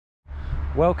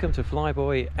Welcome to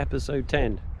Flyboy episode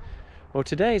 10. Well,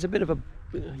 today is a bit of a,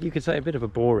 you could say a bit of a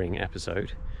boring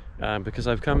episode because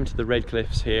I've come to the Red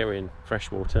Cliffs here in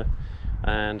freshwater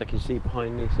and I can see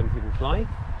behind me some people flying,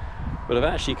 but I've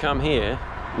actually come here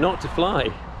not to fly.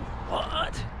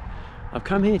 What? I've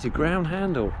come here to ground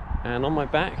handle, and on my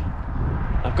back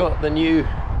I've got the new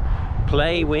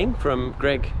play wing from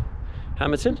Greg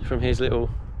Hamerton from his little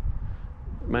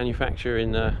manufacturer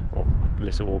in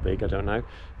little or big, I don't know,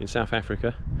 in South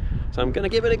Africa. So I'm going to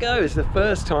give it a go. It's the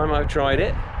first time I've tried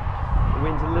it. The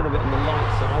wind's a little bit on the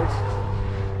light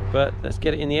side, but let's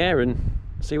get it in the air and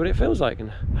see what it feels like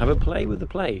and have a play with the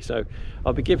play. So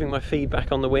I'll be giving my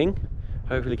feedback on the wing,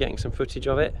 hopefully getting some footage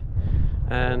of it,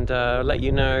 and let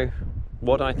you know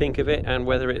what I think of it and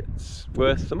whether it's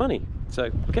worth the money. So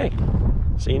okay,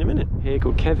 see you in a minute. Here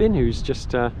called Kevin, who's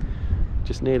just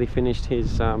nearly finished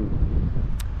his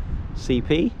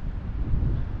CP.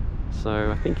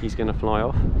 So I think he's going to fly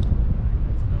off.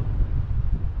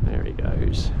 There he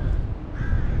goes.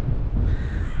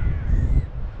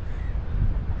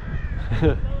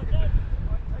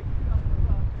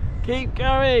 Keep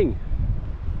going.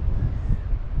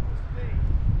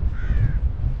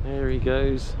 There he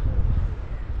goes.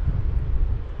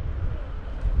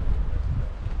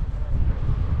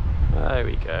 There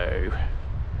we go.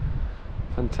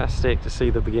 Fantastic to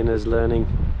see the beginners learning.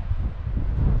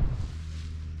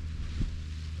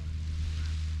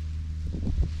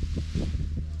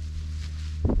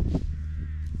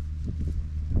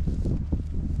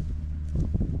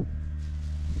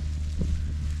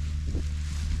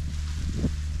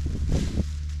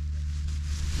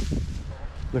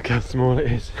 Look how small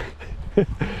it is.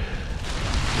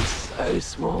 It's so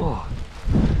small.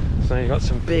 So you've got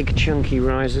some big chunky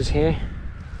risers here.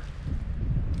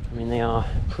 I mean, they are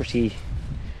pretty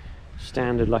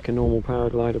standard, like a normal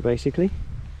paraglider basically,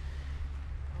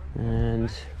 and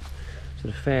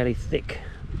sort of fairly thick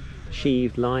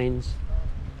sheaved lines.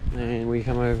 And we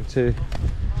come over to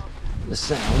the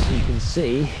sails, and you can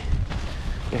see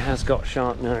it has got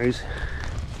sharp nose,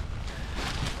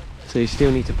 so you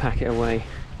still need to pack it away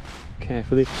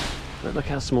carefully. But look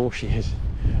how small she is.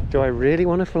 Do I really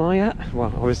want to fly at?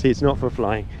 Well, obviously it's not for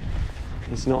flying.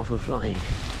 It's not for flying.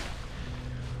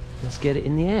 Let's get it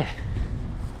in the air.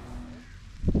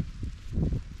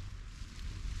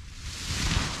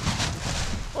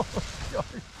 Oh my god,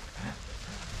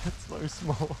 that's so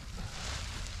small.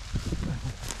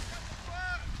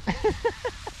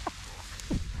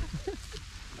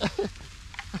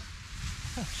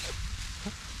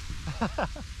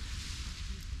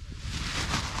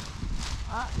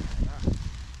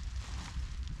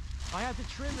 I had the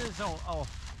trimmers off,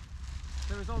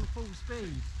 so it was on full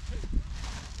speed.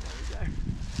 There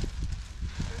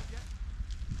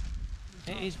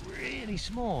we go. It is really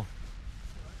small.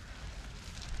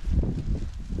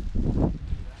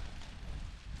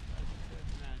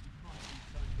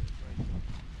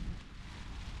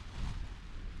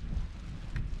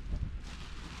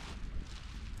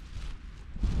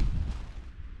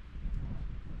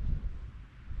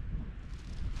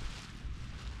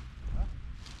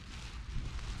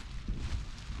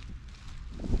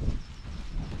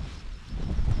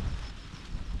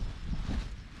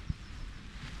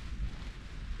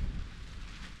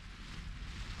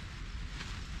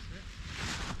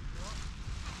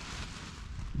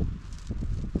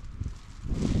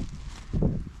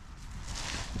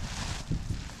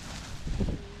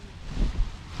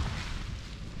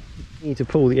 You need to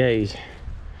pull the A's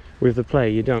with the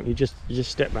play. You don't. You just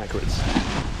step backwards.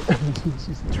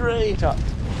 She's straight up.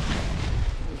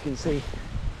 You can see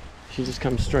she just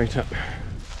comes straight up.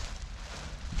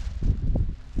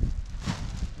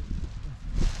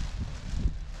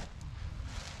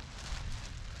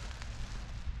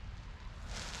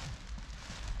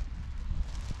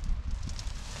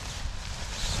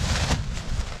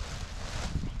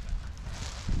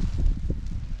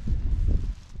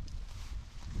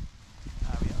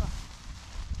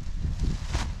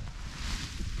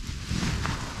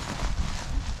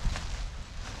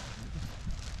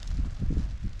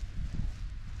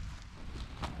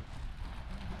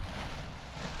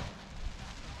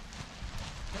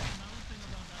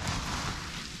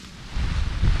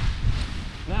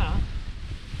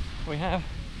 We have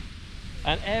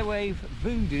an Airwave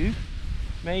Voodoo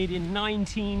made in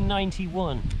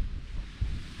 1991,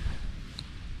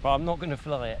 but I'm not going to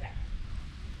fly it.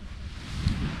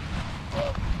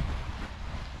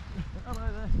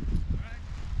 Hello there.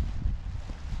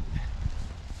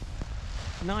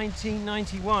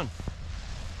 1991.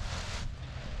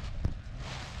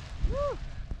 Woo!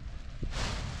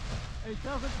 It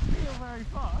doesn't feel very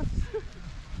fast.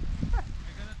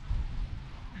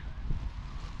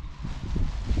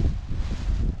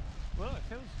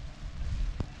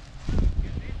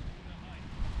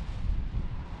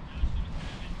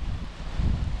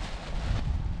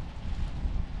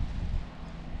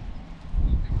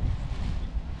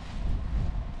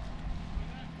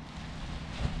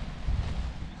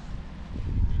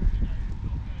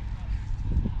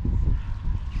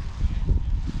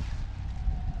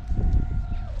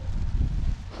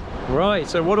 Right,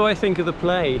 so what do I think of the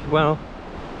play? Well,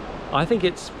 I think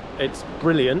it's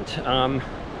brilliant,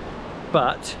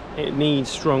 but it needs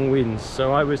strong winds.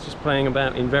 So I was just playing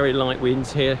about in very light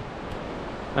winds here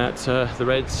at the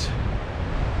Reds,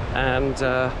 and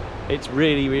it's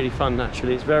really fun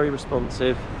actually. It's very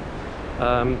responsive,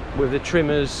 with the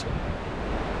trimmers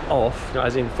off,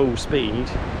 as in full speed,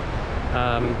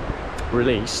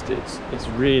 released. It's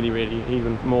really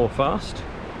even more fast,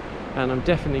 and I'm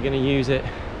definitely going to use it.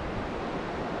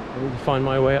 I need to find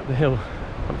my way up the hill,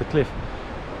 up the cliff.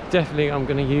 Definitely I'm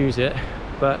going to use it,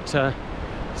 but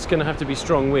it's going to have to be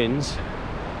strong winds.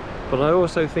 But I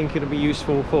also think it'll be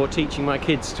useful for teaching my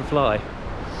kids to fly,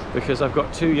 because I've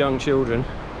got 2 young children,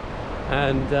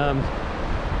 and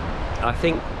I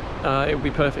think it would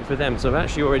be perfect for them. So I've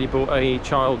actually already bought a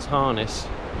child's harness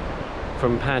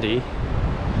from Paddy,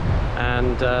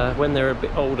 and when they're a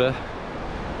bit older,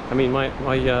 I mean my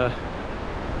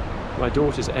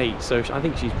daughter's 8, so I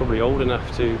think she's probably old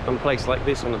enough to, on a place like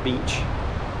this on the beach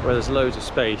where there's loads of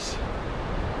space,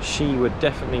 she would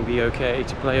definitely be okay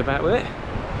to play about with it.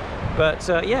 But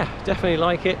yeah, definitely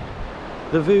like it.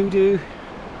 The Voodoo,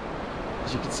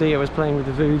 as you can see, I was playing with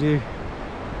the Voodoo.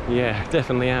 Yeah,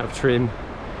 definitely out of trim.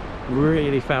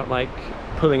 Really felt like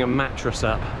pulling a mattress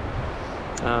up.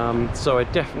 So I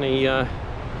definitely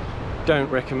don't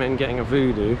recommend getting a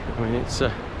Voodoo. I mean, it's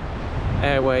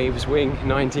Airwave's wing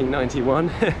 1991.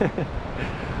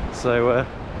 So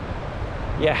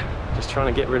yeah, just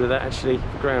trying to get rid of that actually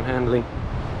for ground handling.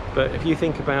 But if you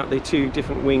think about the 2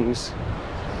 different wings,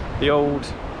 the old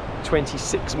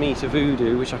 26-meter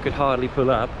Voodoo, which I could hardly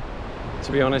pull up,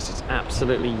 to be honest, it's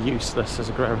absolutely useless as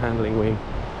a ground handling wing,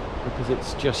 because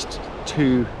it's just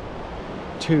too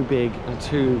big and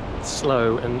too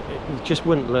slow, and you just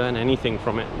wouldn't learn anything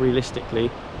from it.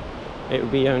 Realistically, it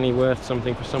would be only worth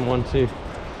something for someone to,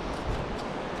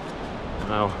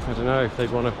 well, I don't know if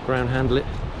they'd want to ground handle it,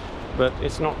 but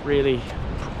it's not really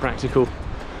practical.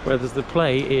 Whereas the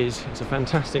play is, it's a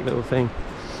fantastic little thing,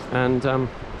 and I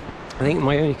think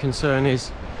my only concern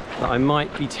is that I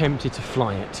might be tempted to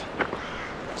fly it.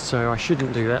 So I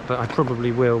shouldn't do that, but I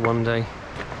probably will one day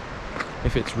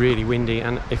if it's really windy.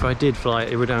 And if I did fly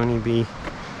it, it would only be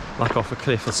like off a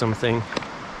cliff or something,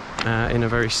 in a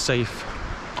very safe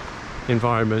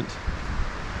environment.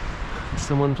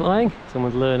 Someone flying,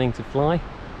 someone's learning to fly.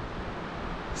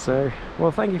 So,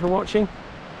 well, thank you for watching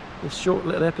this short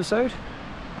little episode,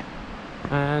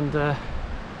 and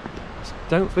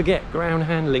don't forget, ground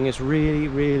handling is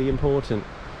really important,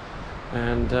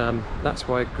 and that's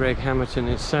why Greg Hamerton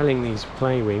is selling these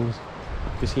play wings,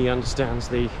 because he understands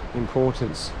the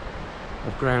importance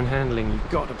of ground handling.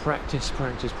 You've got to practice,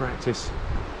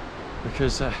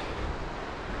 because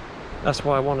that's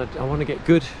why I want to get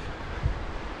good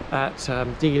at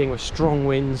dealing with strong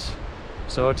winds.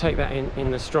 So I'll take that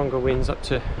in the stronger winds up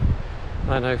to,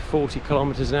 I don't know, 40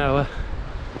 kilometers an hour,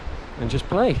 and just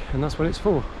play, and that's what it's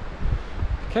for.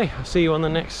 Okay, I'll see you on the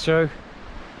next show.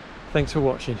 Thanks for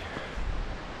watching.